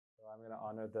going to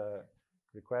honor the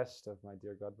request of my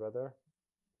dear God brother.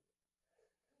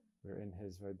 We're in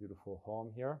his very beautiful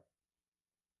home here,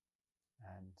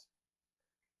 and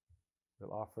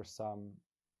we'll offer some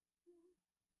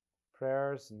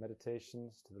prayers and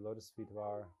meditations to the lotus feet of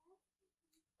our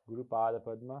Guru Pada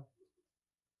Padma,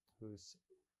 whose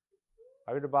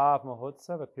Avirbhav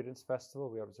Mahotsav, appearance festival,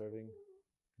 we are observing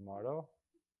tomorrow.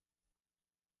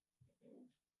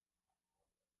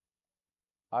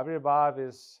 Avirbhav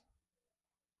is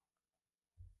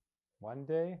one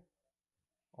day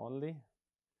only.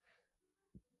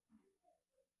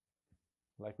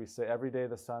 Like we say, every day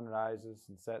the sun rises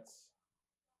and sets.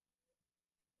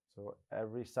 So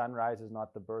every sunrise is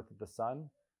not the birth of the sun.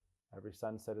 Every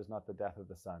sunset is not the death of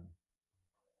the sun.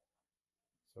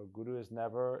 So Guru is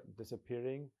never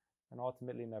disappearing and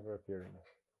ultimately never appearing.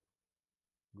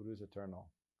 Guru is eternal.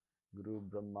 Guru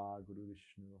Brahma, Guru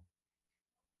Vishnu.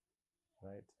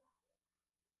 Right?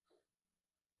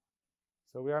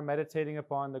 So we are meditating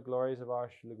upon the glories of our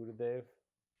Srila Gurudeva,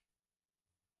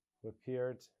 who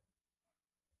appeared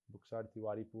Buxar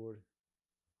Tiwaripur.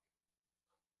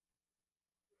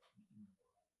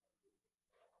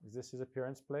 Is this his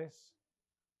appearance place?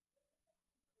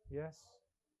 Yes.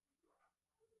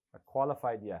 A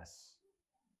qualified yes.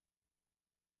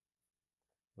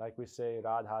 Like we say,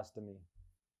 Radhastami.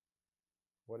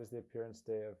 What is the appearance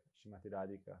day of Srimati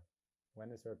Radhika?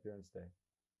 When is her appearance day?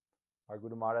 Our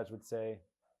Guru Maharaj would say,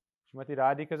 Srimati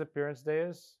Radhika's appearance day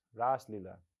is Ras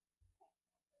Leela.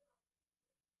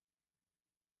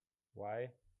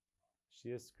 Why? She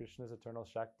is Krishna's eternal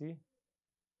Shakti,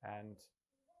 and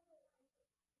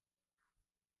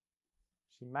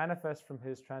she manifests from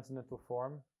his transcendental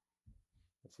form,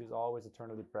 but she is always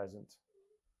eternally present.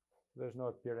 There's no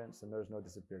appearance and there's no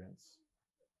disappearance.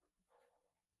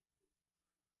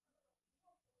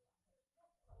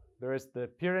 There is the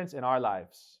appearance in our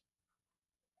lives.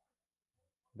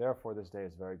 Therefore, this day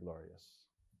is very glorious.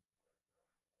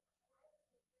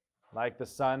 Like the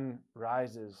sun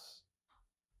rises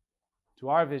to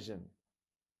our vision.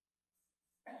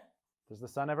 Does the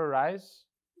sun ever rise?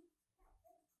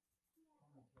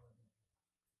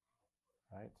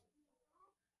 Right?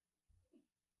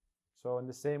 So in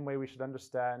the same way, we should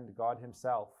understand God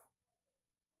himself.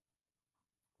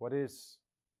 What is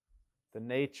the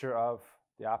nature of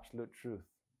the absolute truth?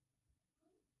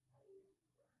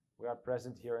 We are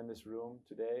present here in this room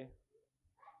today,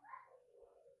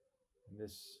 in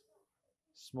this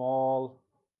small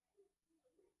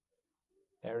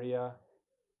area,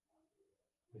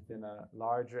 within a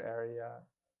larger area,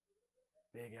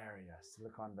 big area,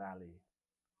 Silicon Valley,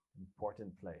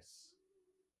 important place.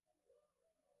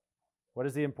 What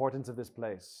is the importance of this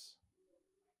place?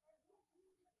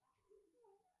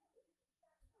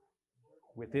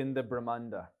 Within the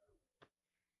Brahmanda.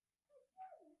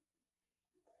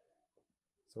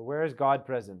 So where is God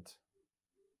present?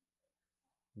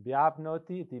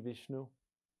 Vyapnoti iti Vishnu.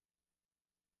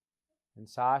 In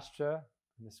Shastra,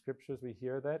 in the scriptures, we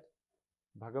hear that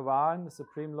Bhagavan, the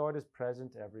Supreme Lord, is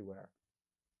present everywhere.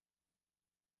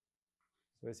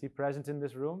 So is he present in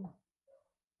this room?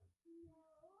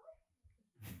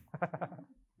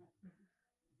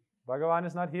 Bhagavan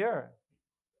is not here.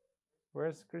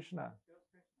 Where's Krishna?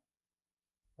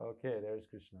 Okay, there's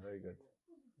Krishna. Very good.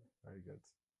 Very good.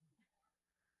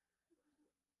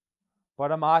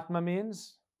 Paramatma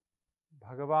means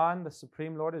Bhagavan, the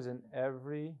Supreme Lord, is in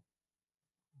every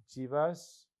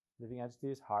jiva's, living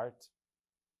entity's heart.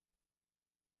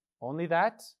 Only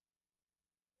that?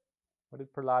 What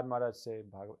did Prahlad Maharaj say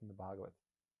in the Bhagavad?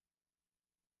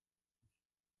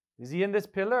 Is he in this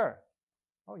pillar?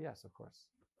 Oh yes, of course.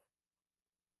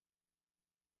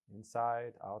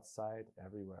 Inside, outside,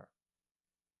 everywhere.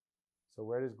 So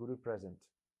where is Guru present?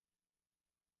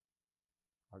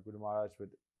 Our Guru Maharaj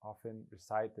would often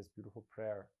recite this beautiful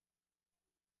prayer.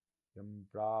 Yam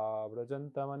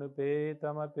prabrajantam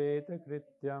anupetam apeta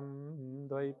krityam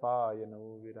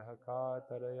dvaipayano virahaka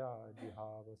taraya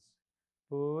jihavas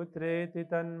putreti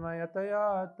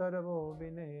tanmayataya taravo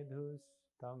vinedhus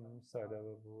tam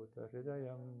sarvabhuta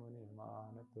hridayam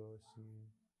munimanatosi.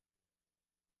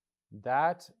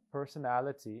 That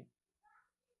personality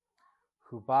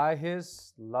who by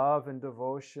his love and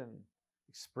devotion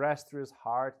expressed through his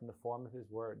heart in the form of his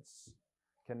words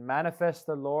can manifest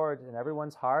the Lord in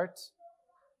everyone's heart,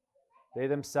 they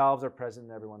themselves are present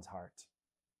in everyone's heart.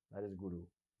 That is Guru.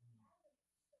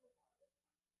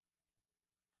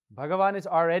 Bhagavan is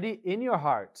already in your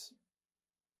heart.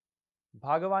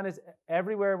 Bhagavan is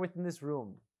everywhere within this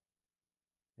room.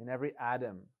 In every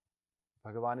atom,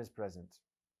 Bhagavan is present.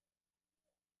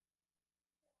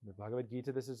 In the Bhagavad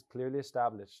Gita, this is clearly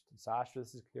established. In Shastra,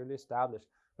 this is clearly established.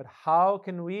 But how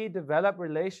can we develop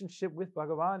relationship with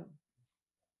Bhagavan?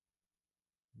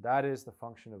 That is the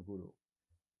function of Guru.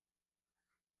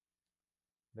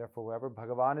 Therefore, wherever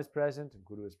Bhagavan is present,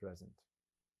 Guru is present.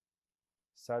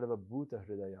 Sarva Bhuta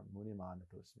Hridaya Muni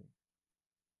Manatosmi.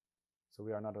 So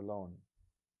we are not alone.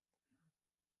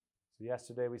 So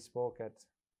yesterday we spoke at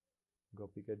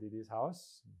Gopika Didi's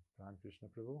house, Ram Krishna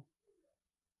Prabhu.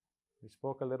 We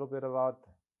spoke a little bit about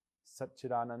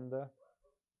Satchidananda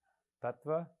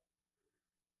Tattva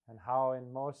and how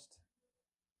in most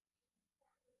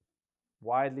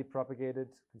widely propagated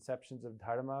conceptions of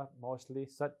dharma, mostly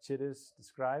Satchit is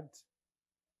described.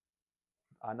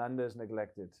 Ananda is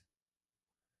neglected.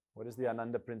 What is the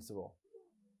Ananda principle?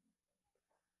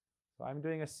 So I'm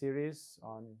doing a series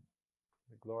on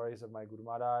the glories of my Guru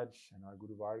Maharaj and our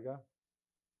Guru Varga.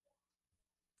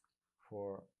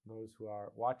 For those who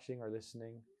are watching or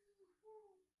listening,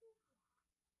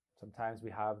 sometimes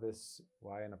we have this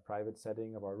in a private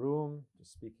setting of our room,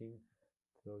 just speaking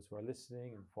to those who are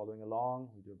listening and following along.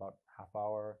 We do about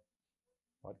half-hour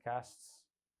podcasts.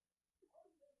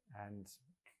 And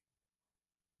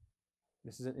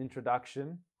this is an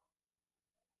introduction.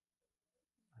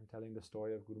 I'm telling the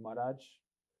story of Guru Maharaj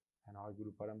and our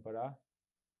Guru Parampara.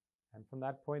 And from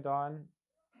that point on,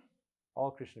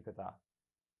 all Krishna Katha.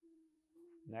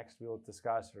 Next we will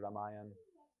discuss Ramayan,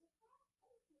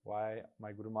 why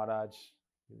my Guru Maharaj,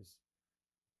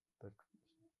 the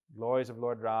glories of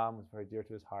Lord Ram was very dear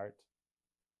to his heart.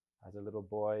 As a little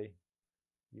boy,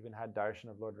 he even had darshan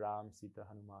of Lord Ram, Sita,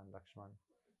 Hanuman, Lakshman.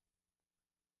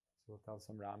 So we'll tell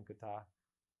some Ram Katha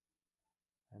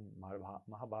and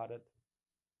Mahabharat,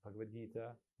 Bhagavad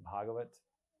Gita, Bhagavat.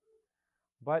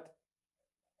 But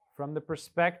from the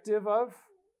perspective of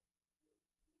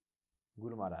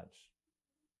Guru Maharaj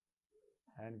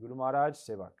and Guru Maharaj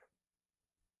Sevak.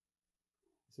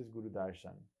 This is Guru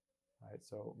Darshan. Right?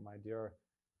 So my dear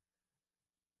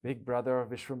big brother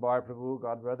Vishwambar Prabhu,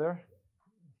 God brother,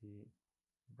 he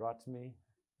brought me,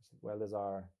 as well as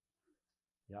our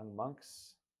young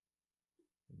monks,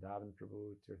 Davan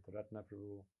Prabhu, Tirtharatna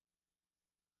Prabhu,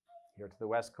 here to the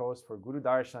West Coast for Guru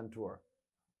Darshan tour.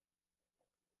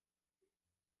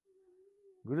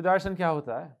 Guru Darshan kya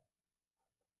hota hai?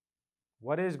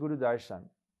 What is Guru Darshan?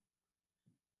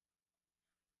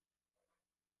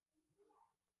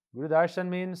 Guru Darshan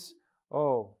means,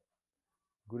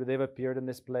 Gurudeva appeared in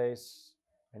this place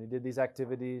and he did these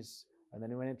activities and then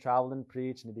he went and traveled and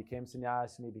preached and he became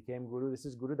sannyas and he became Guru. This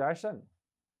is Guru Darshan.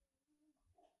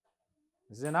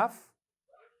 This is enough.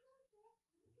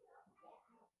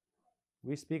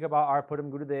 We speak about our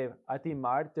Param Gurudev, Ati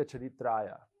Martya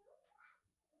Charitraya,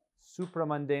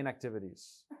 supramundane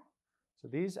activities. So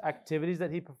these activities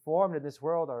that he performed in this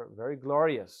world are very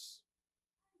glorious,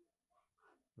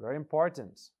 very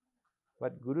important.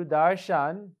 But Guru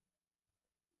Darshan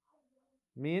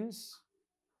means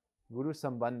Guru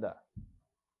Sambandha,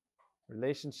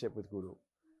 relationship with Guru.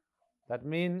 That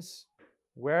means,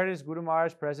 where is Guru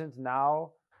Maharaj present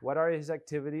now? What are his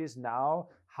activities now?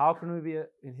 How can we be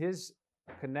in his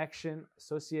connection,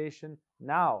 association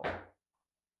now?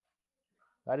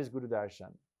 That is Guru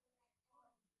Darshan.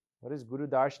 What is Guru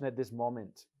Darshan at this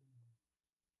moment?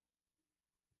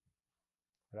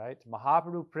 Right?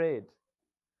 Mahaprabhu prayed,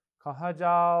 Kaha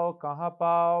jao, kaha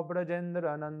pao,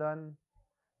 Brajendra Nandan,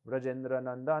 Brajendra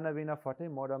Nandan vina fate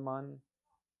moraman.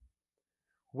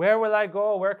 Where will I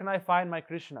go? Where can I find my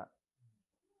Krishna?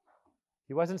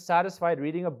 He wasn't satisfied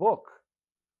reading a book.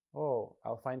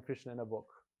 I'll find Krishna in a book.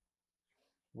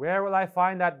 Where will I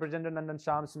find that Brajendra Nandan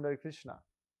Shyam Sundar Krishna?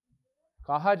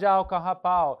 Kaha jao, kaha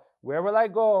pao. Where will I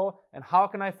go and how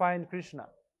can I find Krishna?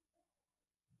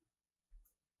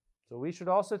 So we should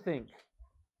also think,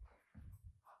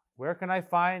 where can I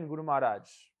find Guru Maharaj?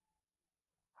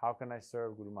 How can I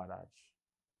serve Guru Maharaj?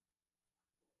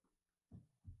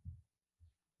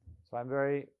 So I'm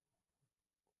very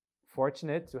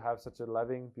fortunate to have such a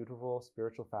loving, beautiful,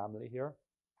 spiritual family here.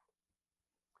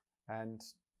 And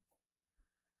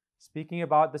speaking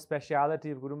about the speciality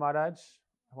of Guru Maharaj,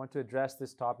 I want to address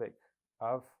this topic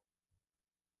of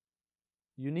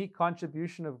unique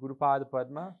contribution of Guru Pada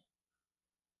Padma.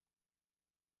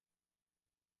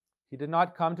 He did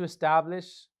not come to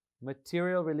establish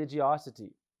material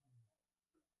religiosity.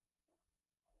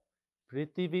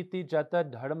 Pritiviti jata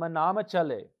dharma nama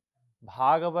chale,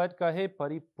 Bhagavat kahe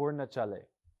paripurna chale.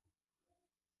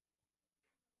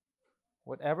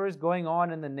 Whatever is going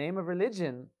on in the name of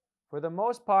religion, for the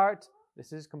most part,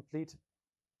 this is complete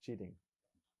cheating.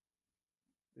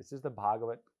 This is the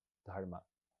Bhagavat Dharma.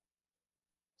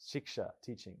 Shiksha,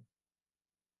 teaching.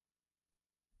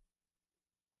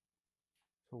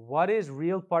 So what is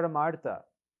real Paramartha?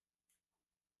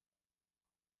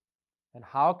 And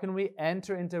how can we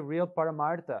enter into real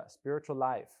Paramartha, spiritual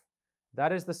life?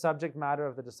 That is the subject matter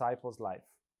of the disciple's life.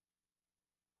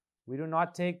 We do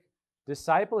not take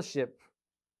discipleship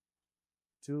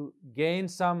to gain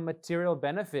some material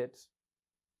benefit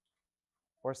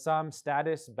or some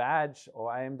status badge,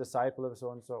 or I am disciple of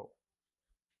so and so.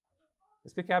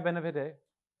 इसके क्या benefit है?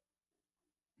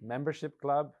 Membership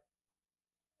club,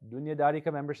 दुनियादारी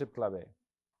का membership club है.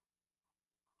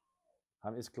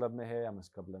 हम इस club में हैं, हम इस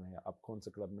क्लब में हैं. आप कौन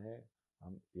से क्लब में हैं?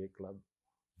 हम ये club.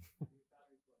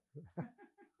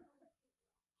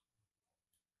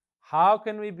 How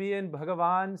can we be in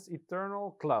Bhagavan's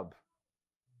eternal club?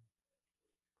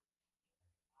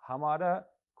 हमारा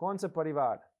कौन सा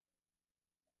परिवार?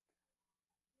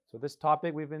 So this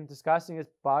topic we've been discussing is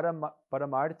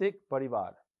Paramarthik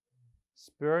Parivar,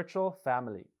 spiritual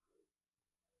family.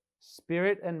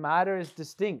 Spirit and matter is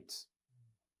distinct.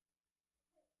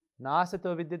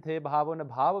 Nasato vidyate bhavo na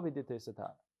bhava vidyate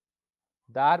satha.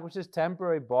 That which is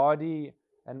temporary, body,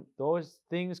 and those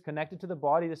things connected to the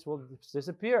body, this will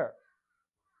disappear.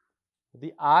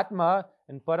 The Atma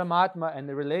and Paramatma and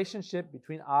the relationship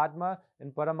between Atma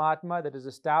and Paramatma that is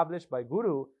established by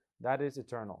Guru, that is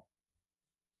eternal.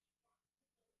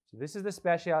 So this is the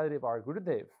speciality of our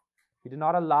Gurudev. He did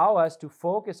not allow us to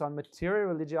focus on material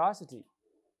religiosity.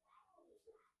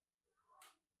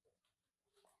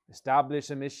 Establish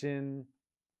a mission,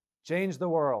 change the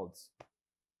world.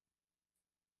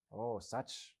 Oh,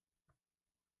 such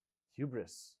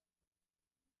hubris.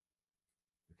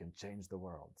 You can change the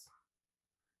world.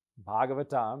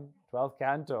 Bhagavatam, 12th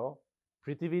canto,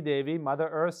 Prithvi Devi, Mother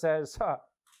Earth says,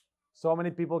 so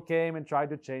many people came and tried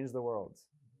to change the world.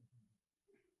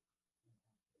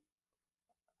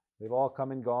 They've all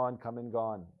come and gone, come and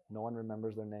gone. No one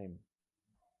remembers their name.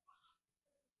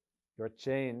 Your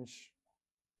change,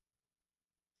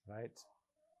 right?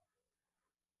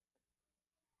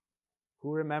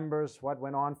 Who remembers what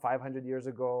went on 500 years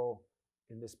ago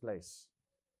in this place?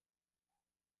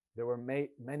 There were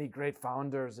many great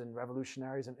founders and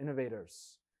revolutionaries and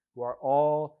innovators who are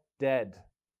all dead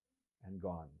and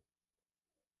gone.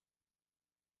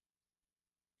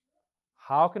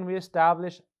 How can we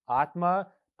establish Atma,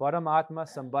 Paramatma,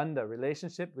 Sambandha,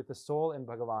 relationship with the soul and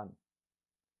Bhagavan?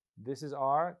 This is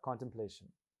our contemplation.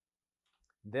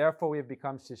 Therefore, we have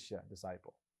become Shishya,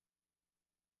 disciple.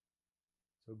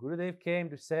 So Gurudev came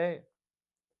to say,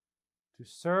 to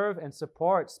serve and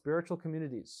support spiritual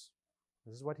communities.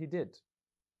 This is what he did.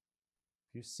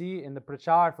 You see in the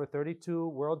Prachar for 32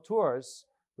 world tours,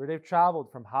 Gurudev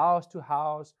traveled from house to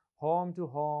house, home to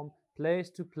home, place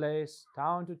to place,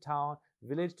 town to town,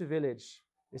 village to village,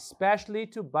 especially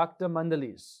to Bhakta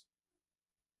Mandalis.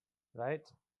 Right?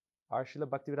 Our Srila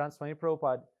Bhaktivedanta Swami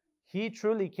Prabhupada, he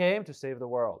truly came to save the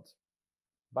world.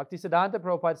 Bhaktisiddhanta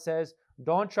Prabhupada says,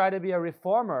 don't try to be a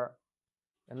reformer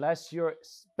unless you're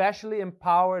specially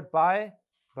empowered by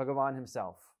Bhagavan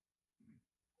himself.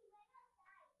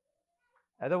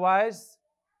 Otherwise,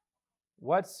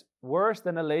 what's worse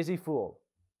than a lazy fool?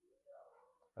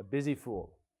 A busy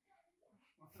fool.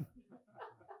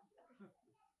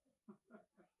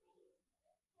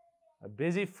 A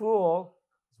busy fool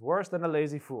is worse than a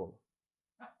lazy fool.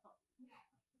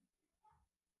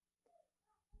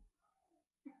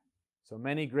 So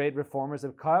many great reformers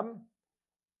have come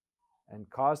and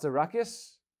caused a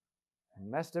ruckus and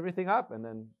messed everything up and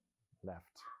then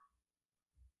left.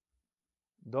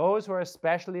 Those who are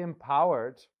especially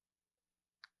empowered,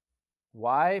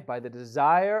 why? By the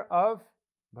desire of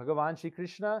Bhagavan Shri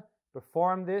Krishna,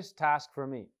 perform this task for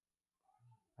me.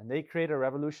 And they create a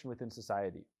revolution within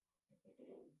society.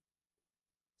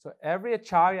 So every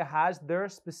acharya has their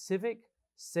specific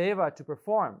seva to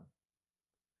perform.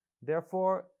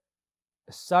 Therefore,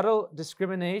 subtle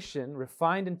discrimination,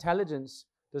 refined intelligence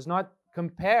does not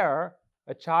compare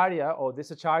acharya, oh, this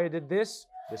acharya did this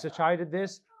acharya did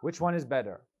this, which one is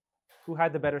better? Who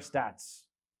had the better stats?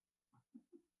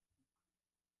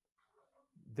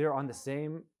 They're on the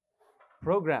same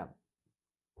program,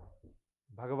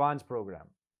 Bhagavan's program.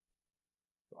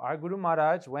 Our Guru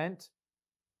Maharaj went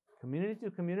community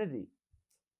to community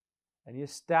and he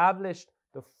established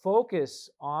the focus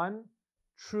on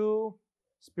true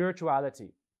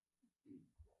spirituality.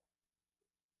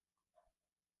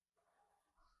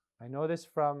 I know this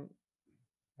from,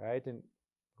 right, in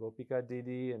Gopika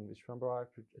Didi and Vishwambara,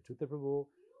 Achyuta Prabhu.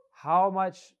 How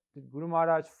much did Guru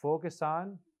Maharaj focus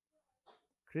on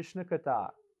Krishna Katha?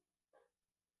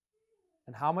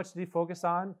 And how much did he focus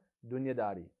on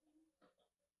Dunyadari?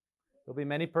 There'll be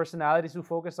many personalities who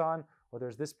focus on, well,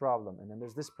 there's this problem, and then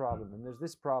there's this problem, and there's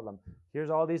this problem.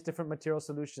 Here's all these different material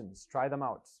solutions. Try them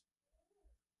out.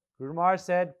 Guru Maharaj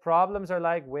said, problems are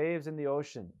like waves in the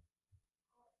ocean.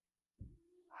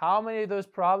 How many of those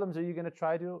problems are you going to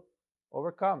try to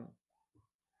overcome?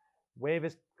 Wave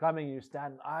is coming, you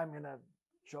stand, I'm going to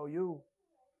show you.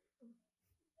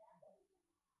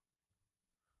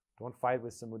 Don't fight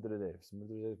with Samudradev.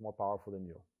 Samudradev is more powerful than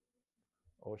you.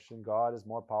 Ocean God is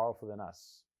more powerful than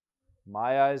us.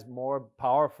 Maya is more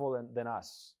powerful than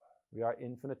us. We are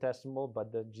infinitesimal,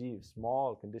 but the Jeev,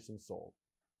 small, conditioned soul.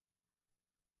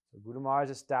 So Guru Maharaj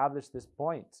established this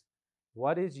point.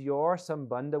 What is your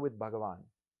sambandha with Bhagavan?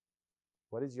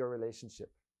 What is your relationship?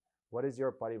 What is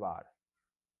your Parivar?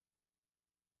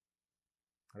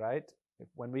 Right?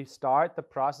 When we start the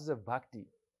process of bhakti,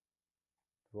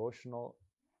 devotional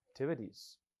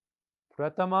activities,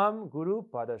 Pratamam Guru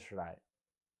Padashray.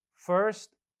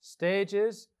 First stage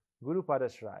is Guru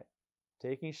Padashray,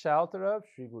 taking shelter of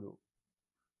Sri Guru.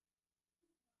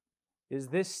 Is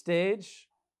this stage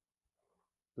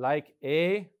like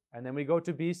A and then we go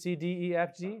to B, C, D, E,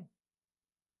 F, G?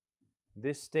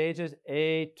 This stage is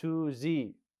A to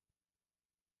Z.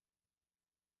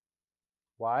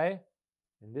 Why?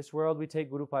 In this world we take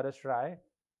Guru Padashray,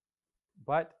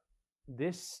 but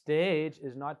this stage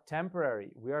is not temporary.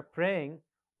 We are praying,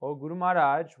 O Guru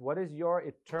Maharaj, what is your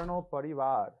eternal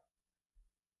Parivar?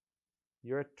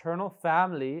 Your eternal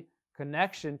family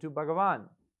connection to Bhagavan.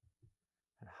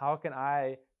 And how can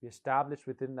I be established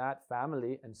within that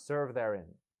family and serve therein?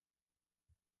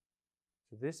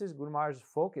 So this is Guru Maharaj's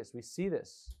focus. We see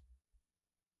this.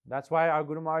 That's why our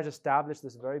Guru Maharaj established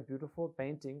this very beautiful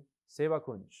painting, Seva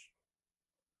Kunj.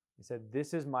 He said,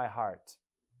 this is my heart.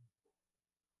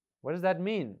 What does that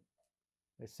mean?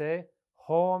 They say,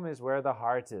 home is where the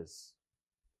heart is.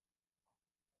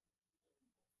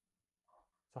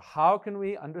 So how can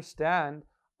we understand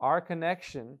our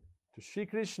connection to Sri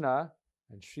Krishna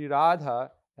and Sri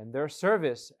Radha and their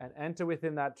service and enter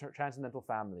within that transcendental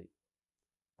family?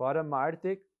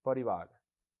 Paramarthik Parivar,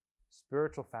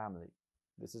 spiritual family.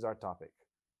 This is our topic.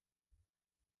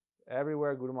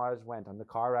 Everywhere Guru Maharaj went, on the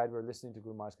car ride, we were listening to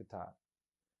Guru Maharaj's Katha.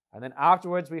 And then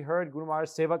afterwards, we heard Guru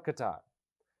Maharaj's Sevak Katha.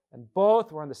 And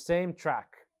both were on the same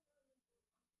track,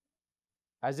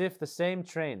 as if the same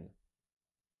train.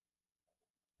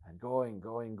 And going,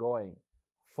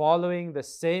 following the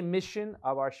same mission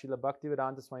of our Srila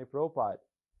Bhaktivedanta Swami Prabhupada,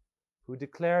 who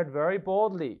declared very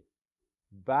boldly,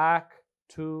 back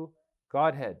to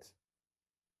Godhead.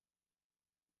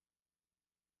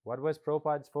 What was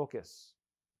Prabhupada's focus?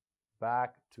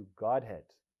 Back to Godhead.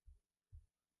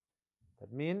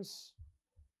 That means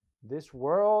this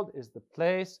world is the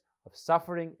place of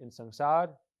suffering in samsara.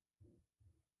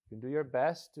 You can do your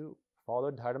best to follow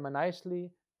dharma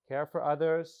nicely, care for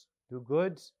others, do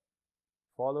good,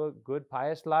 follow a good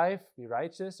pious life, be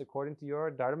righteous according to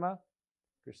your dharma.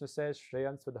 Krishna says,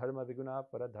 Shreyan Swadharma Viguna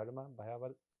Paradharma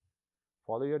Bhayaval.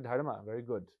 Follow your dharma, very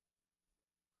good.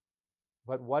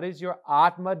 But what is your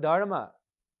Atma Dharma?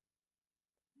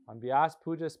 On Vyas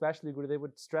Puja especially, Gurudeva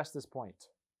would stress this point.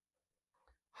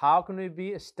 How can we be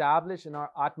established in our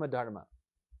Atma Dharma?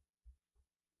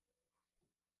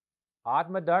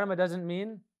 Atma Dharma doesn't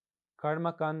mean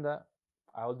Karma Kanda.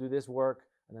 I will do this work,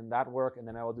 and then that work, and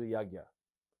then I will do Yajna.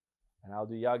 And I'll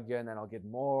do Yajna, and then I'll get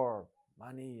more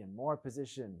money and more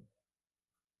position.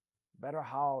 Better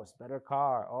house, better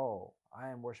car. Oh, I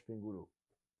am worshipping Guru.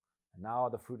 And now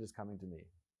the fruit is coming to me.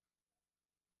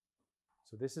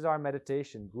 So this is our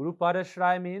meditation. Guru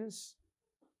Padashray means,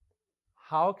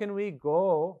 how can we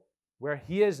go where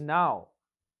he is now?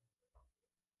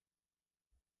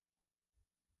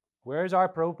 Where is our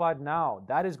Prabhupada now?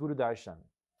 That is Guru Darshan.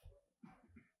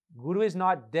 Guru is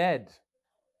not dead.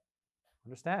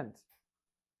 Understand?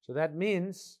 So that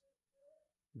means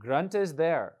Grantha is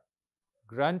there.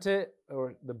 Grantha,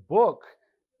 or the book,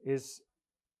 is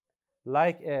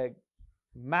like a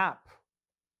map.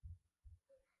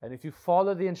 And if you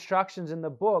follow the instructions in the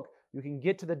book, you can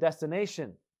get to the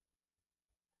destination.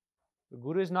 The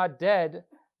Guru is not dead,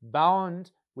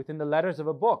 bound within the letters of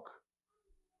a book.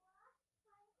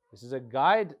 This is a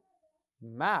guide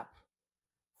map.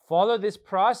 Follow this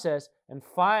process and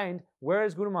find where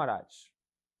is Guru Maharaj.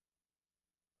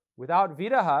 Without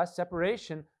viraha,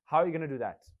 separation, how are you going to do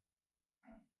that?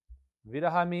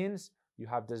 Viraha means you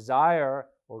have desire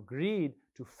or greed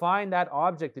to find that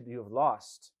object that you have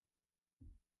lost.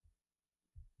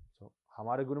 So,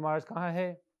 Hamara Guru Maharaj kahan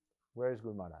hai? Where is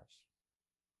Guru Maharaj?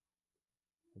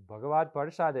 Bhagavad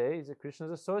Parshade is a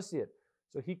Krishna's associate.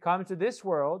 So he comes to this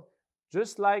world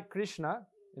just like Krishna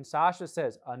in Sasha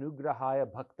says, Anugrahaya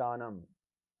Bhaktanam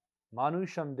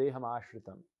Manusham Deham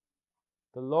Ashritam.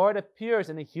 The Lord appears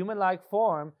in a human-like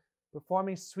form,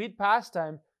 performing sweet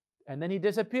pastime, and then he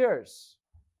disappears.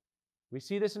 We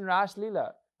see this in Ras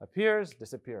Leela. Appears,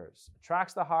 disappears.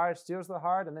 Attracts the heart, steals the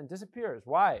heart, and then disappears.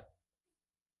 Why?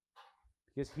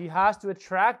 Because he has to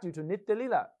attract you to Nitya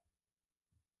Leela.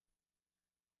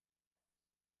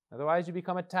 Otherwise, you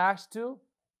become attached to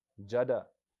Jada,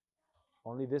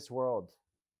 only this world.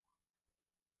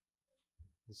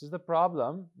 This is the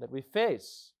problem that we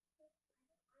face.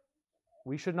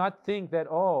 We should not think that,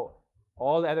 oh,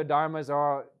 all the other dharmas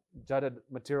are Jada,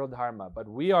 material dharma, but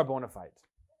we are bona fide.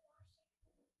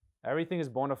 Everything is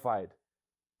bona fide.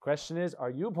 Question is, are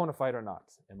you bona fide or not?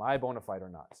 Am I bona fide or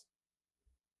not?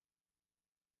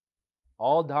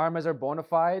 All dharmas are bona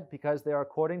fide because they are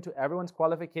according to everyone's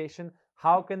qualification.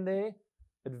 How can they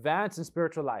advance in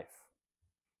spiritual life?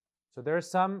 So there is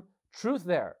some truth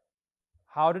there.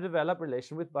 How to develop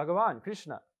relation with Bhagavan,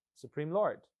 Krishna, Supreme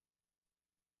Lord.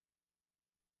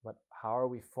 But how are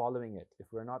we following it? If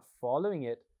we're not following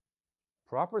it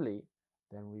properly,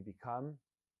 then we become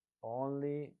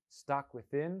only stuck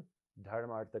within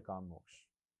Dharma, Artha, Kam, Moksha.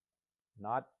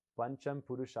 Not Pancham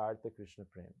Purushartha Krishna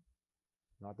Prem.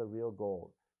 Not the real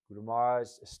goal. Guru Maharaj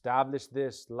established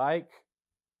this like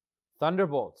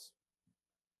thunderbolts.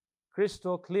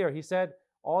 Crystal clear. He said,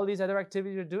 all these other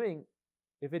activities you're doing,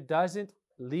 if it doesn't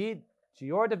lead to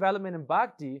your development in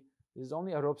bhakti, this is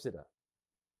only aropsita.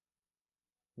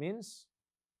 Means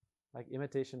like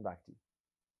imitation bhakti.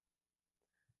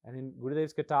 And in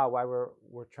Gurudev's Katha, why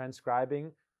we're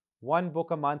transcribing one book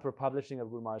a month, we're publishing of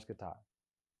Guru Maharaj's Katha.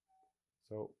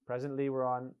 So presently we're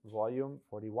on volume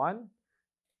 41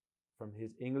 from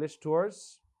his English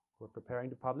tours. We're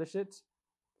preparing to publish it.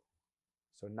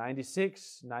 So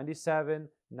 96, 97,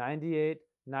 98,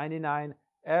 99,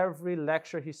 every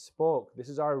lecture he spoke. This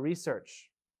is our research.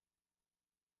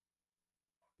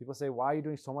 People say, why are you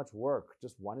doing so much work?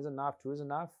 Just one is enough, two is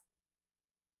enough?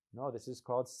 No, this is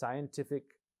called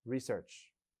scientific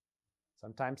research.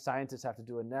 Sometimes scientists have to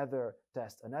do another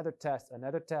test, another test,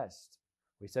 another test.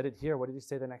 We said it here. What did he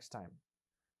say the next time?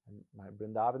 And my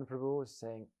Vrindavan Prabhu was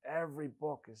saying every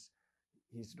book is,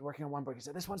 he's working on one book. He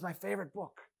said, this one's my favorite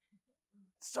book.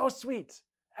 It's so sweet.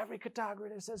 Every Katha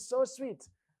Gurudev says, so sweet.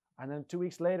 And then 2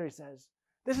 weeks later he says,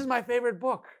 this is my favorite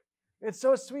book. It's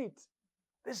so sweet.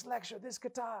 This lecture, this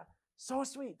Katha, so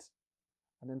sweet.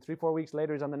 And then 3-4 weeks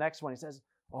later he's on the next one. He says,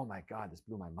 oh my God, this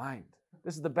blew my mind.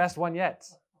 This is the best one yet.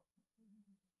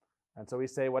 And so we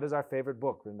say, what is our favorite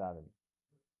book, Vrindavan?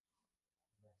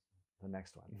 The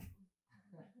next one.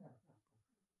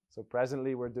 So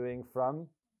presently we're doing from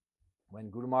when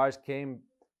Guru Maharaj came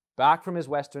back from his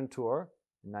Western tour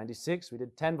in 96, we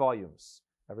did 10 volumes.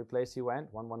 Every place he went,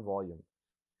 one volume.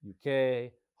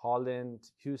 UK,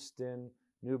 Holland, Houston,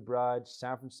 New Bruges,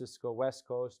 San Francisco, West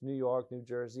Coast, New York, New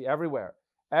Jersey, everywhere.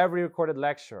 Every recorded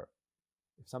lecture.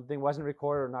 If something wasn't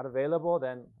recorded or not available,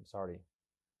 then I'm sorry.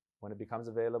 When it becomes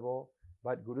available.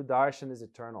 But Guru Darshan is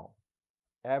eternal,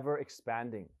 ever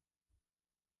expanding.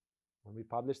 When we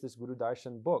publish this Guru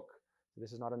Darshan book,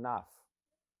 this is not enough.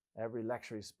 Every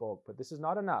lecture he spoke, but this is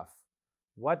not enough.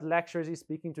 What lecture is he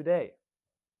speaking today?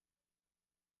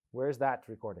 Where's that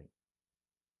recording?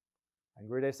 And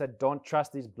Gurudev said, don't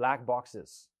trust these black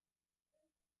boxes.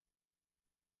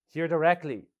 Hear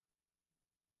directly.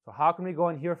 So how can we go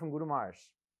and hear from Guru Maharaj?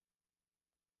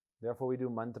 Therefore we do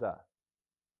mantra.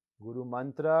 Guru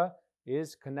mantra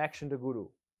is connection to Guru.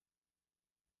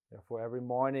 Therefore every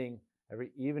morning,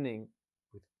 every evening,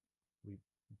 we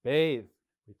bathe,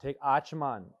 we take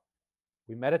Achman,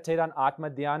 we meditate on Atma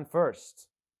Dhyan first.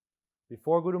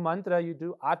 Before Guru Mantra, you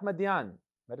do Atma Dhyan,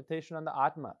 meditation on the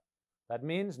Atma. That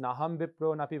means, Naham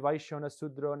Vipro, Napi Vaishyo, Na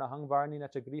Sudro, Nahang Varni, Na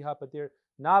Chagriha Patir,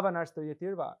 Navanarsta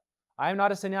Yatirva. I am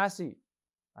not a sannyasi,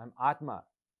 I am Atma.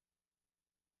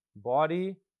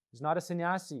 Body is not a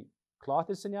sannyasi. Cloth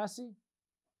is sannyasi.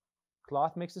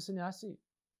 Cloth makes a sannyasi.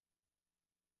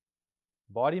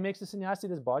 Body makes a sannyasi,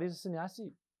 this body is a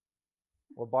sannyasi.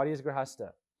 Or body is grahasta.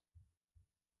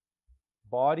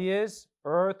 Body is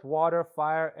earth, water,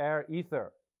 fire, air,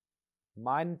 ether.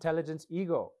 Mind, intelligence,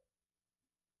 ego.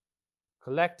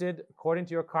 Collected according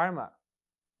to your karma.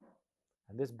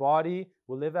 And this body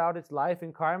will live out its life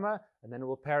in karma and then it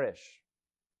will perish.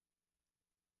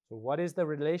 So what is the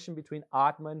relation between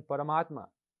Atma and Paramatma?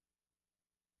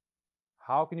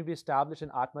 How can you be established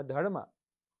in Atma Dharma?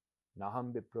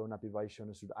 Naham Vipro Napi Vaishyo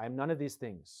Na Sudra. I am none of these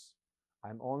things. I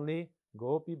am only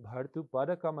Gopi Bhartu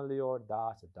Padakamalyor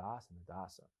Dasa Dasa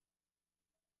Dasa.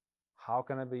 How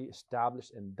can I be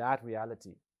established in that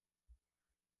reality?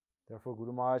 Therefore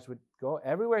Guru Maharaj would go,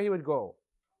 everywhere he would go,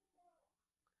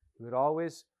 he would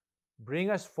always bring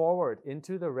us forward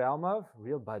into the realm of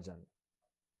real bhajan.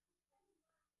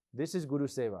 This is Guru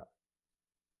Seva.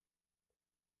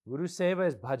 Guru Seva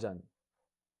is bhajan.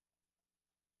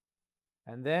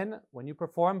 And then when you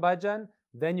perform bhajan,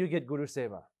 then you get Guru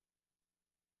Seva.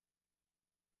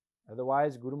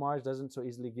 Otherwise, Guru Maharaj doesn't so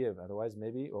easily give. Otherwise,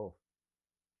 maybe,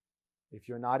 if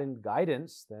you're not in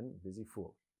guidance, then busy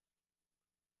fool.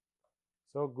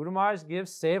 So Guru Maharaj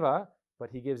gives Seva, but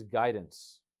he gives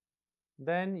guidance.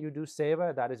 Then you do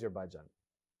Seva, that is your bhajan.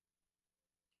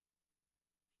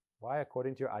 Why?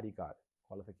 According to your adhikar,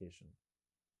 qualification.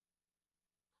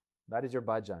 That is your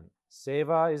bhajan.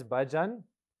 Seva is bhajan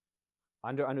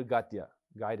under anugatya,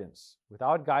 guidance.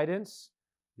 Without guidance,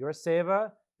 your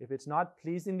seva, if it's not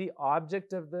pleasing the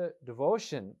object of the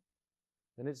devotion,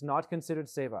 then it's not considered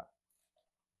seva.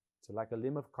 So like a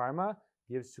limb of karma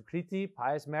gives sukriti,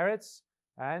 pious merits,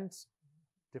 and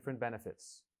different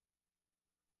benefits,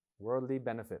 worldly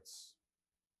benefits.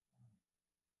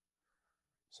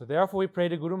 So therefore we pray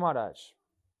to Guru Maharaj.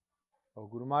 Oh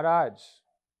Guru Maharaj,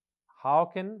 how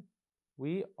can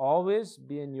we always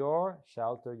be in your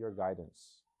shelter, your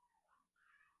guidance?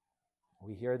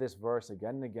 We hear this verse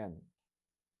again and again.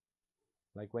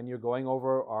 Like when you're going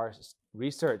over our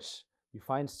research, you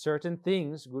find certain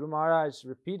things Guru Maharaj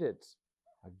repeated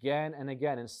again and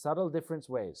again in subtle different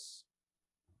ways,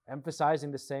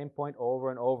 emphasizing the same point over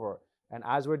and over. And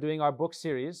as we're doing our book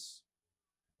series,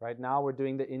 right now we're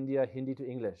doing the India Hindi to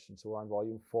English, and so we're on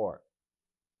volume 4,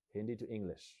 Hindi to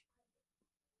English.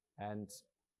 And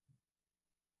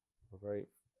we're very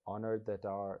honored that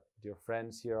our dear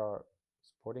friends here are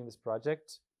supporting this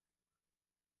project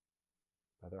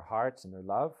by their hearts and their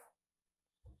love.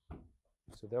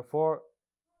 So therefore,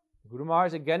 Guru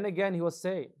Maharaj again and again, he will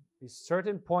say these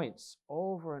certain points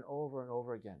over and over and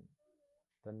over again.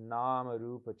 The nama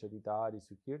rupa charitari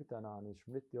sukirtana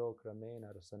anushmrityo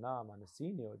kramena rasana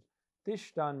manasinyo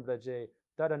tishtan braje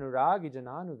tadanuragi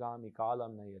jananugami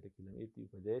kalam nayadakilam iti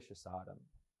upadesha saram.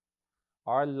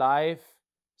 Our life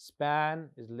span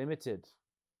is limited.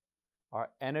 Our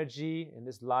energy in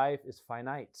this life is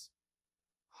finite.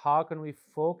 How can we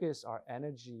focus our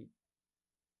energy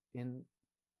in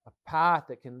a path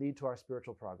that can lead to our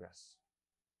spiritual progress?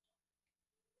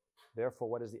 Therefore,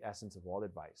 what is the essence of all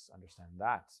advice? Understand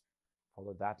that.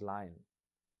 Follow that line.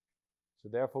 So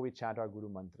therefore, we chant our Guru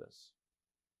mantras.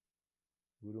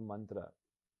 Guru mantra.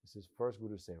 This is first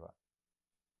Guru Seva.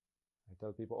 I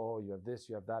tell people, oh, you have this,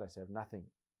 you have that. I say, I have nothing.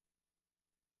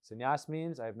 Sannyas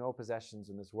means I have no possessions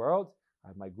in this world. I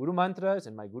have my Guru mantras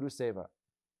and my Guru Seva.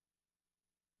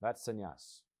 That's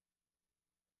sannyas.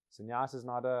 Sannyas is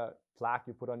not a plaque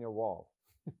you put on your wall.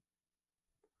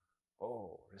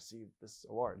 Oh, received this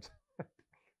award.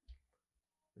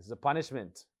 This is a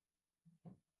punishment.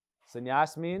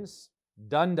 Sannyas means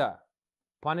danda,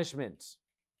 punishment.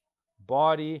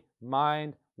 Body,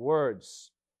 mind,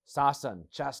 words, sasan,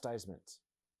 chastisement.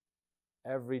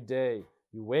 Every day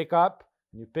you wake up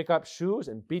and you pick up shoes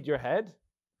and beat your head.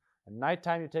 At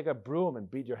nighttime you take a broom and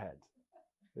beat your head.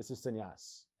 This is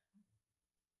sannyas.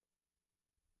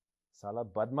 Sala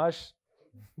badmash.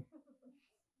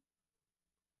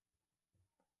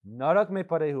 Narak mein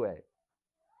pade hue.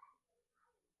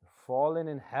 Fallen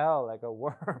in hell like a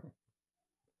worm.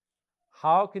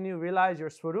 How can you realize your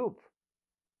swarup?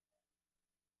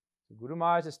 Guru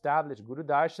Maharaj established Guru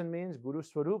Darshan means Guru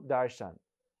Swarup Darshan.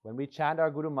 When we chant our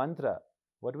Guru Mantra,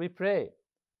 what do we pray?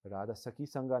 Radha Sakhi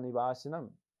Sangha Nivasinam.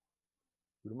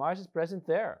 Guru Maharaj is present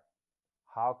there.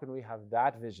 How can we have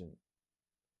that vision?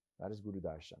 That is Guru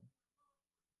Darshan.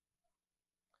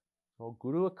 So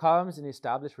Guru comes and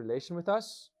establishes relation with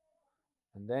us,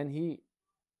 and then he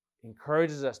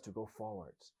encourages us to go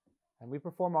forward. And we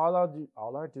perform all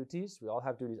our duties. We all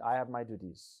have duties. I have my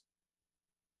duties.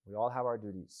 We all have our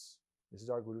duties. This is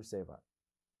our Guru Seva.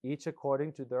 Each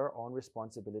according to their own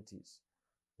responsibilities.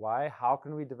 Why? How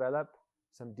can we develop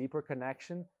some deeper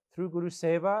connection? Through Guru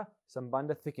Seva,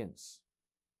 Sambandha thickens.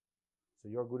 So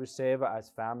your Guru Seva as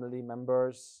family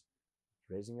members,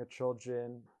 raising your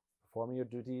children, performing your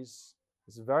duties,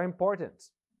 this is very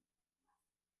important.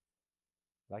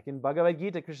 Like in Bhagavad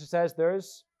Gita, Krishna says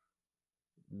there's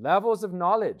levels of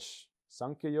knowledge.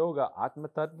 Sankhya Yoga, Atma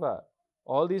Tattva.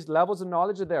 All these levels of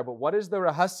knowledge are there. But what is the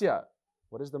rahasya?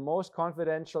 What is the most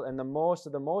confidential and the most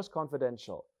of the most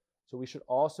confidential? So we should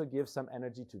also give some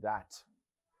energy to that.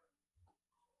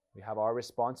 We have our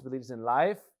responsibilities in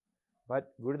life.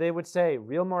 But Gurudeva would say,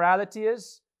 real morality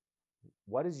is,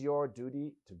 what is your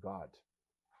duty to God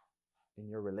in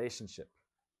your relationship?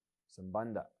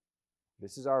 Sambandha.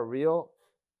 This is our real,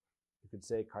 you could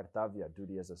say, kartavya,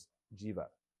 duty as a jiva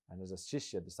and as a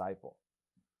shishya, disciple.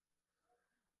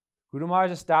 Guru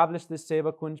Maharaj established this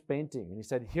Seva Kunj painting and he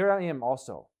said, here I am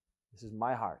also. This is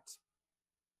my heart.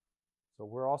 So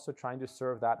we're also trying to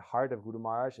serve that heart of Guru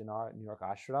Maharaj in our New York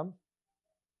ashram.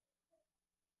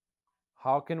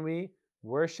 How can we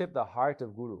worship the heart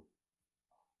of Guru?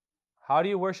 How do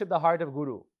you worship the heart of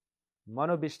Guru?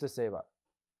 Manobishta Seva.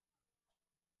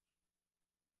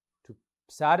 To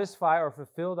satisfy or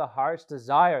fulfill the heart's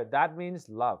desire, that means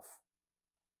love.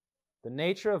 The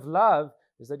nature of love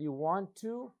is that you want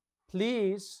to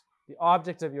please the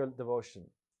object of your devotion.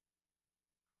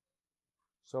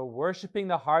 So worshipping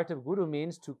the heart of Guru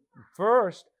means to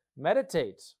first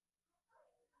meditate.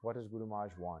 What does Guru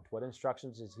Maharaj want? What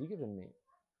instructions has he given me?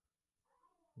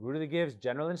 Guru gives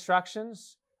general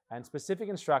instructions and specific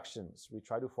instructions. We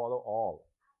try to follow all.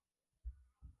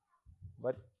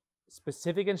 But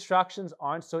specific instructions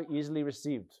aren't so easily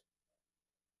received.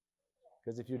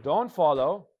 Because if you don't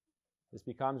follow, this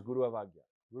becomes Guru Avagya.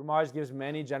 Guru Maharaj gives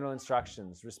many general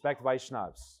instructions. Respect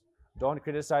Vaishnavas. Don't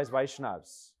criticize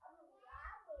Vaishnavas.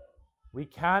 We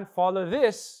can't follow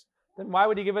this, then why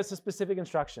would he give us a specific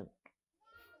instruction?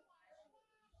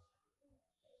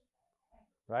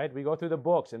 Right? We go through the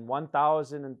books and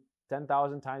 1,000 and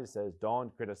 10,000 times it says,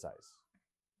 don't criticize.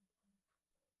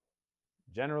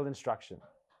 General instruction.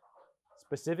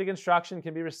 Specific instruction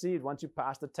can be received once you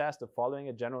pass the test of following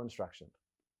a general instruction.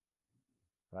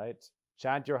 Right?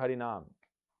 Chant your Harinam.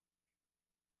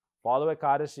 Follow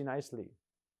Ekadashi nicely.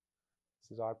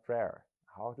 This is our prayer.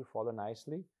 How to follow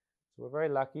nicely. So we're very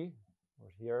lucky.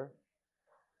 We're here.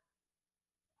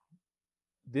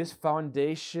 This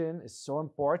foundation is so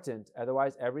important.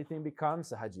 Otherwise, everything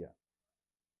becomes sahajya.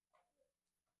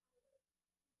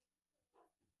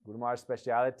 Guru Maharaj's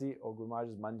speciality, Guru Maharaj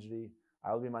is Manjari.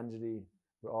 I will be Manjari.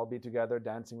 We'll all be together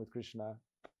dancing with Krishna.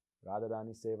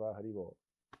 Radharani Seva Haribo.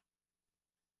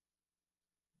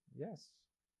 Yes.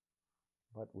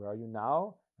 But where are you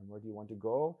now? And where do you want to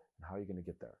go? And how are you going to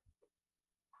get there?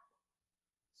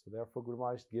 So therefore, Guru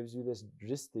Maharaj gives you this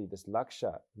dristi, this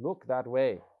laksha. Look that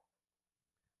way.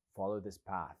 Follow this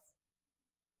path.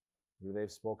 Gurudev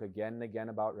spoke again and again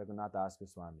about Raghunath Das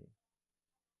Goswami.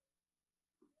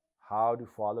 How to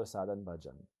follow sadhan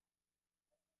bhajan.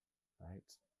 Right?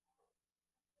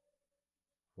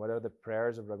 What are the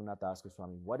prayers of Raghunath Das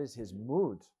Goswami? What is his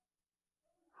mood?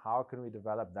 How can we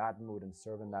develop that mood and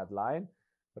serve in that line?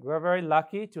 But we're very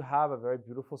lucky to have a very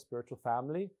beautiful spiritual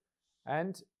family.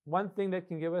 And one thing that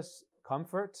can give us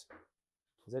comfort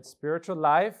is that spiritual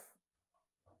life,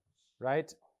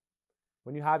 right?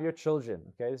 When you have your children,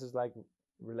 okay, this is like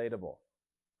relatable.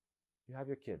 You have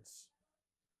your kids.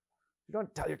 You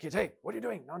don't tell your kids, hey, what are you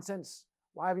doing? Nonsense.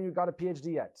 Why haven't you got a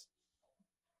PhD yet?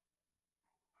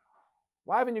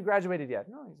 Why haven't you graduated yet?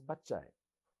 No, he's bachcha.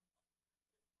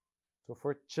 So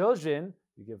for children,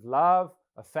 you give love,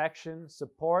 affection,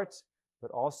 support, but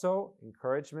also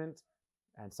encouragement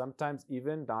and sometimes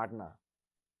even dharna,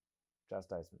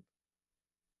 chastisement.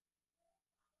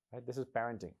 Right? This is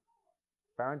parenting.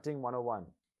 Parenting 101.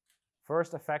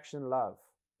 First, affection, love,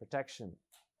 protection.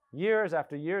 Years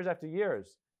after years after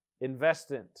years,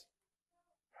 investment.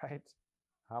 Right?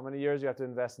 How many years you have to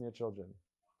invest in your children?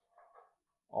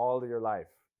 All of your life.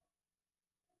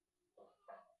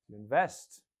 You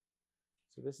invest.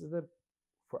 So this is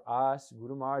for us,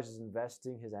 Guru Maharaj is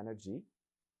investing his energy.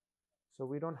 So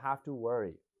we don't have to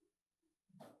worry.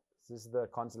 This is the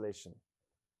consolation.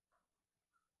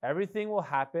 Everything will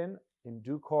happen in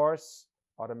due course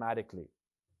automatically.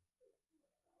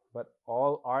 But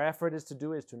all our effort is to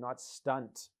do is to not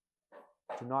stunt,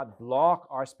 to not block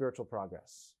our spiritual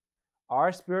progress.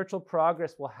 Our spiritual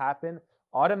progress will happen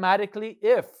automatically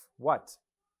if what?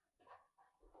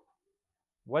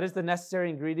 What is the necessary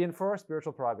ingredient for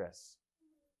spiritual progress?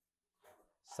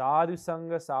 Sadhu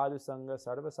Sangha,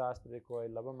 Sarva Sastra Koi,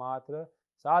 Lava Matra,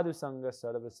 Sadhu Sangha,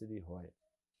 Sarva Siddhi Hoy.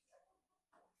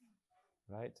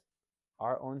 Right?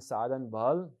 Our own sadhan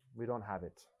bhal, we don't have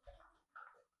it.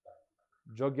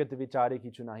 Jogyat vichare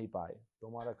kichu nahi paye,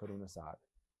 tomara karuna sad.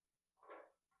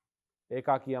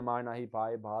 Ekaki amar nahi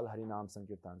paye, bhal harinam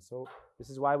sankirtan. So this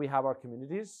is why we have our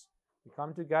communities. We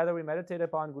come together, we meditate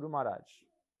upon Guru Maharaj.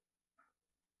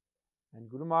 And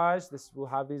Guru Maharaj, we'll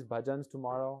have these bhajans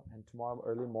tomorrow, and tomorrow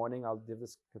early morning I'll give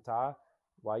this katha.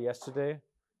 Why yesterday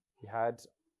we had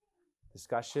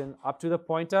discussion up to the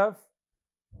point of,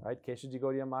 right, Keshaji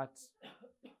Gaudiya Mat.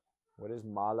 What is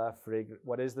mala,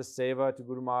 what is the seva to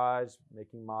Guru Maharaj,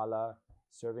 making mala,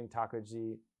 serving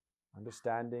Thakurji,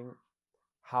 understanding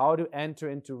how to enter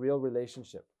into real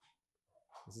relationship.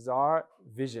 This is our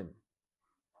vision.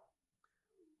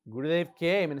 Gurudev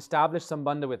came and established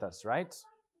sambandha with us, right?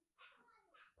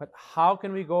 But how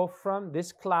can we go from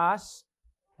this class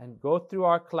and go through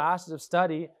our classes of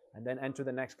study and then enter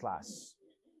the next class?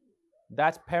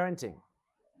 That's parenting.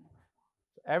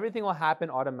 Everything will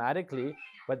happen automatically,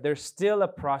 but there's still a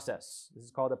process. This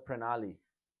is called a pranali.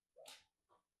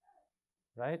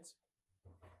 right?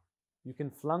 You can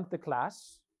flunk the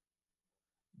class,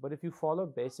 but if you follow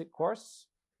basic course,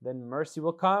 then mercy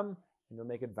will come and you'll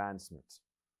make advancement.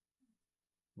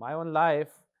 My own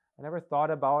life, I never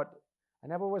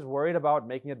was worried about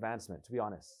making advancement, to be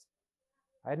honest.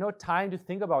 I had no time to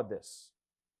think about this.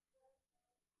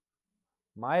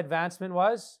 My advancement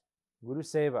was Guru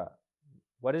Seva.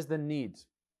 What is the need?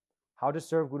 How to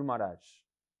serve Guru Maharaj?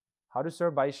 How to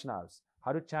serve Vaishnavas?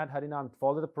 How to chant Harinam?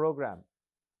 Follow the program.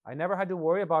 I never had to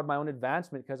worry about my own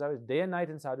advancement because I was day and night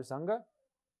in Sadhu Sangha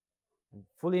and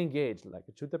fully engaged, like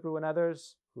Achyuta Prabhu and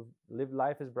others who lived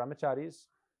life as brahmacharis.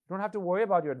 You don't have to worry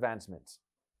about your advancements.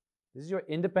 This is your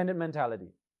independent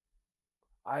mentality.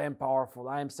 I am powerful,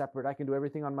 I am separate, I can do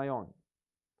everything on my own.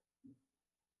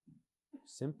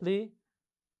 Simply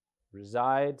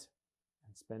reside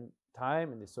and spend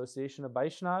time in the association of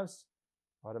Vaishnavas,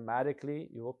 automatically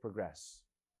you will progress.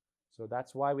 So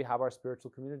that's why we have our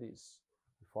spiritual communities.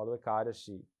 We follow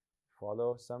Ekadashi,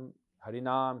 follow some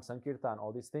Harinam, Sankirtan,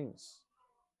 all these things.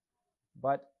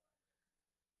 But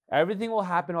everything will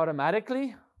happen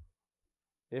automatically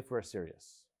if we're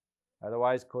serious.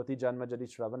 Otherwise, Koti Janma Jadi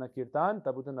Shravana Kirtan,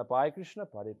 Tabuta Napai Krishna,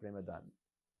 Pare Premadan.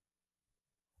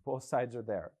 Both sides are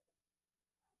there.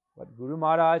 But Guru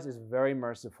Maharaj is very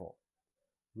merciful.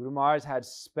 Guru Maharaj had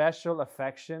special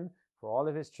affection for all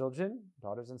of his children,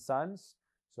 daughters and sons.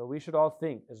 So we should all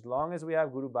think, as long as we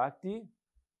have Guru Bhakti,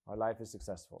 our life is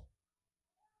successful.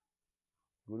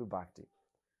 Guru Bhakti.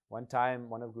 One time,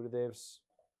 one of Gurudev's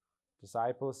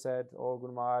disciples said, "Oh,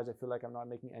 Guru Maharaj, I feel like I'm not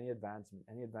making any advancement.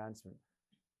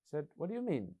 He said, "What do you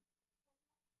mean?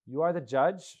 You are the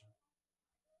judge.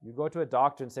 You go to a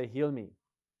doctor and say, 'Heal me.'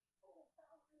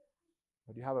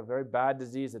 But you have a very bad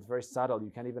disease. It's very subtle.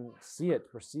 You can't even see it,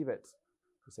 perceive it."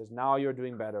 He says, "Now you're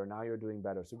doing better. Now you're doing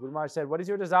better." So Guru Maharaj said, "What is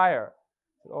your desire?"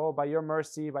 He said, "Oh, by your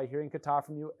mercy, by hearing katha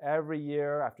from you every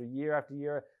year after year after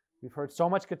year, we've heard so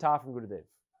much katha from Gurudev."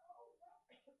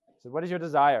 He said, "What is your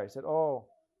desire?" He said, "Oh,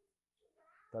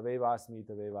 Tavevasmi,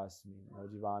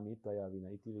 Najivami, Tvaya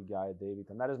Vinaiti Vigyaya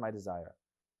Devitam. That is my desire.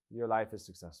 Your life is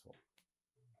successful."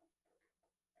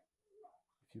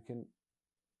 If you can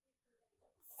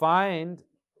find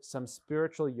some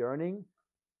spiritual yearning,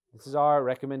 this is our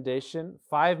recommendation.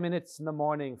 5 minutes in the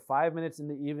morning, 5 minutes in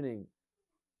the evening.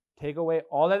 Take away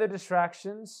all other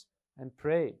distractions and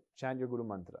pray. Chant your Guru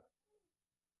Mantra.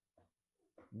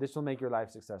 This will make your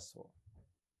life successful.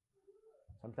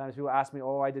 Sometimes people ask me,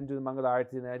 "Oh, I didn't do the Mangala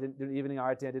Arati, and I didn't do the evening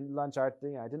Arati, I didn't do lunch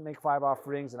Arati, I didn't make 5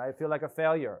 offerings, and I feel like a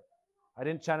failure. I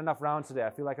didn't chant enough rounds today,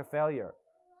 I feel like a failure."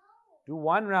 Do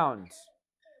 1 round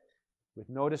with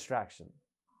no distraction.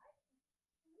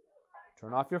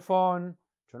 Turn off your phone,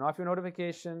 turn off your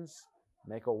notifications,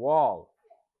 make a wall.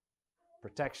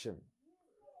 Protection.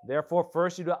 Therefore,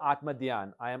 first you do Atma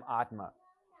Dhyan. I am Atma.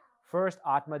 First,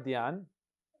 Atma Dhyan.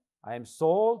 I am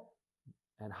soul.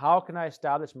 And how can I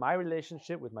establish my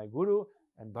relationship with my Guru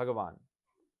and Bhagavan?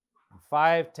 In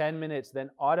 5-10 minutes,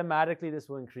 then automatically this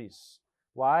will increase.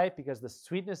 Why? Because the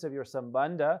sweetness of your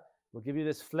sambandha will give you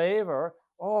this flavor.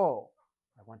 Oh,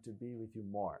 I want to be with you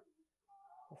more.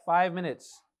 5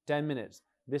 minutes, 10 minutes.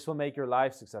 This will make your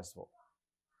life successful.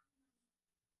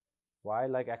 Why?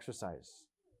 Like exercise.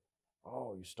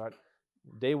 Oh, you start,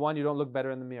 day 1, you don't look better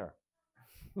in the mirror.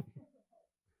 The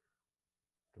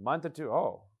month or 2,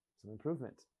 oh, it's an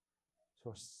improvement.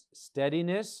 So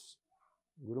steadiness,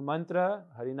 Guru Mantra,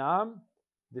 Harinam,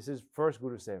 this is first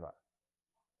Guru Seva.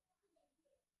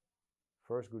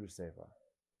 First Guru Seva.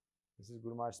 This is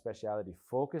Guru Maharaj's speciality.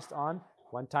 Focused on,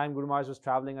 one time Guru Maharaj was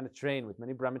traveling on a train with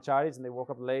many brahmacharis and they woke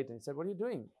up late and he said, "What are you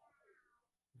doing?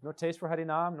 No taste for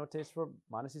Harinam, no taste for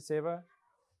Manasi Seva."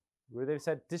 Gurudev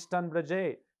said, "Tishtan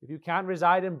Braje." If you can't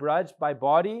reside in Braj by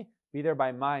body, be there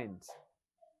by mind.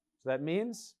 So that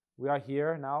means we are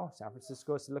here now, San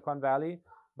Francisco, Silicon Valley,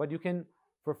 but you can,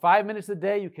 for 5 minutes a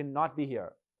day, you cannot be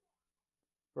here.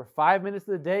 For 5 minutes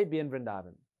of the day, be in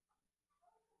Vrindavan.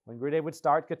 When Gurudev would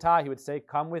start Katha, he would say,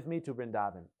 "Come with me to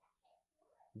Vrindavan."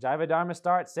 Jaiva Dharma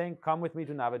starts saying, "Come with me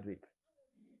to Navadvip."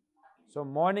 So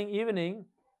morning, evening,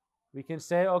 we can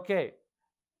say, okay,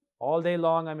 all day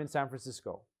long I'm in San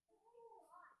Francisco.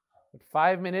 But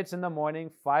 5 minutes in the morning,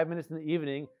 5 minutes in the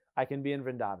evening, I can be in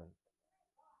Vrindavan.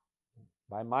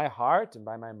 By my heart and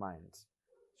by my mind.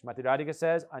 Shrimati Radhika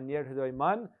says, "Anyar Hriday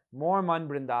Man, more Man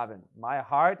Vrindavan." My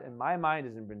heart and my mind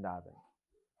is in Vrindavan.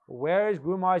 Where is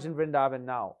Guru Maharaj in Vrindavan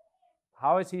now?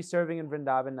 How is he serving in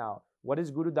Vrindavan now? What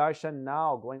is Guru Darshan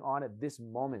now going on at this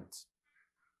moment?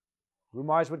 Guru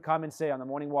Maharaj would come and say on the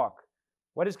morning walk,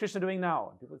 "What is Krishna doing now?"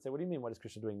 And people would say, "What do you mean, what is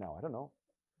Krishna doing now?" I don't know.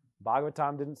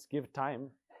 Bhagavatam didn't give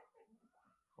time.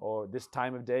 Or this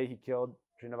time of day he killed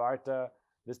Trinavarta.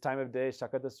 this time of day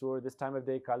Shakatasur, this time of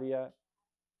day Kaliya.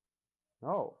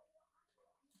 No.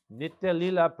 Nitya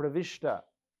Lila Pravishta.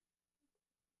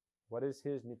 What is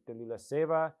his Nitya Lila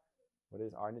Seva? What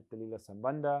is our Nitya Lila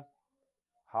Sambandha?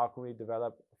 How can we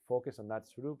develop focus on that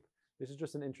Swarup? This is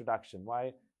just an introduction.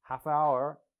 Why half an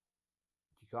hour?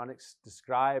 You can't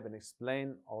describe and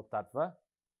explain all tattva.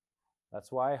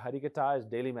 That's why Harikatha is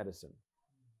daily medicine.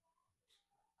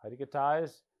 Harikatha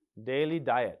is daily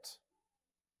diet.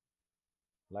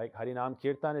 Like Harinam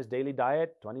Kirtan is daily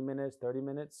diet, 20 minutes, 30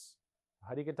 minutes.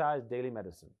 Harikatha is daily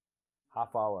medicine,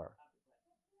 half hour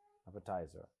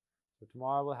appetizer. So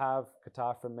tomorrow we'll have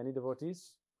katha from many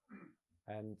devotees,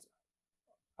 and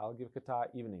I'll give katha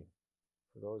evening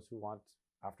for those who want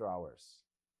after hours,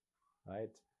 right?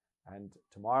 And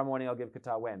tomorrow morning I'll give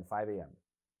katha when? 5 a.m.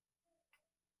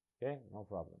 Okay, no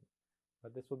problem.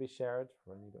 But this will be shared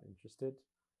for any interested.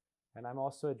 And I'm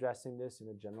also addressing this in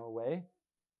a general way.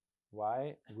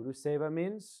 Why? Guru Seva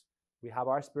means we have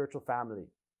our spiritual family.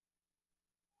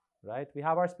 Right? We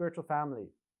have our spiritual family.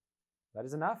 That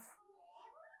is enough.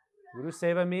 Guru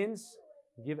Seva means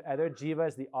give other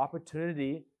jivas the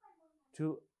opportunity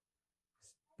to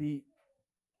be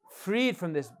freed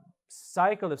from this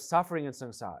cycle of suffering in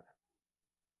samsara.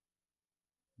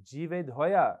 Jive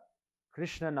dhoya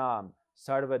Krishna Nam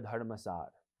Sarva Dharmasar.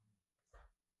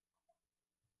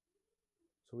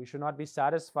 So we should not be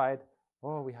satisfied,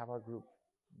 oh, we have our group.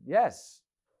 Yes,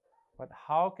 but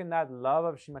how can that love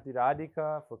of Srimati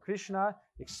Radhika for Krishna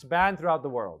expand throughout the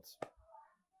world?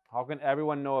 How can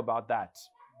everyone know about that?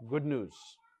 Good news.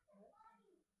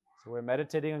 So we're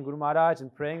meditating on Guru Maharaj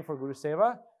and praying for Guru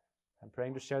Seva. I'm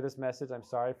praying to share this message. I'm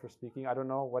sorry for speaking. I don't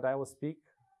know what I will speak.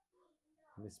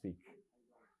 Let me speak.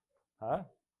 Huh?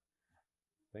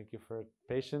 Thank you for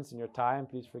patience and your time.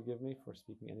 Please forgive me for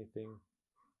speaking anything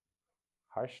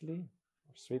harshly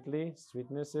or sweetly.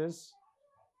 Sweetness is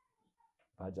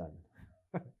bhajan.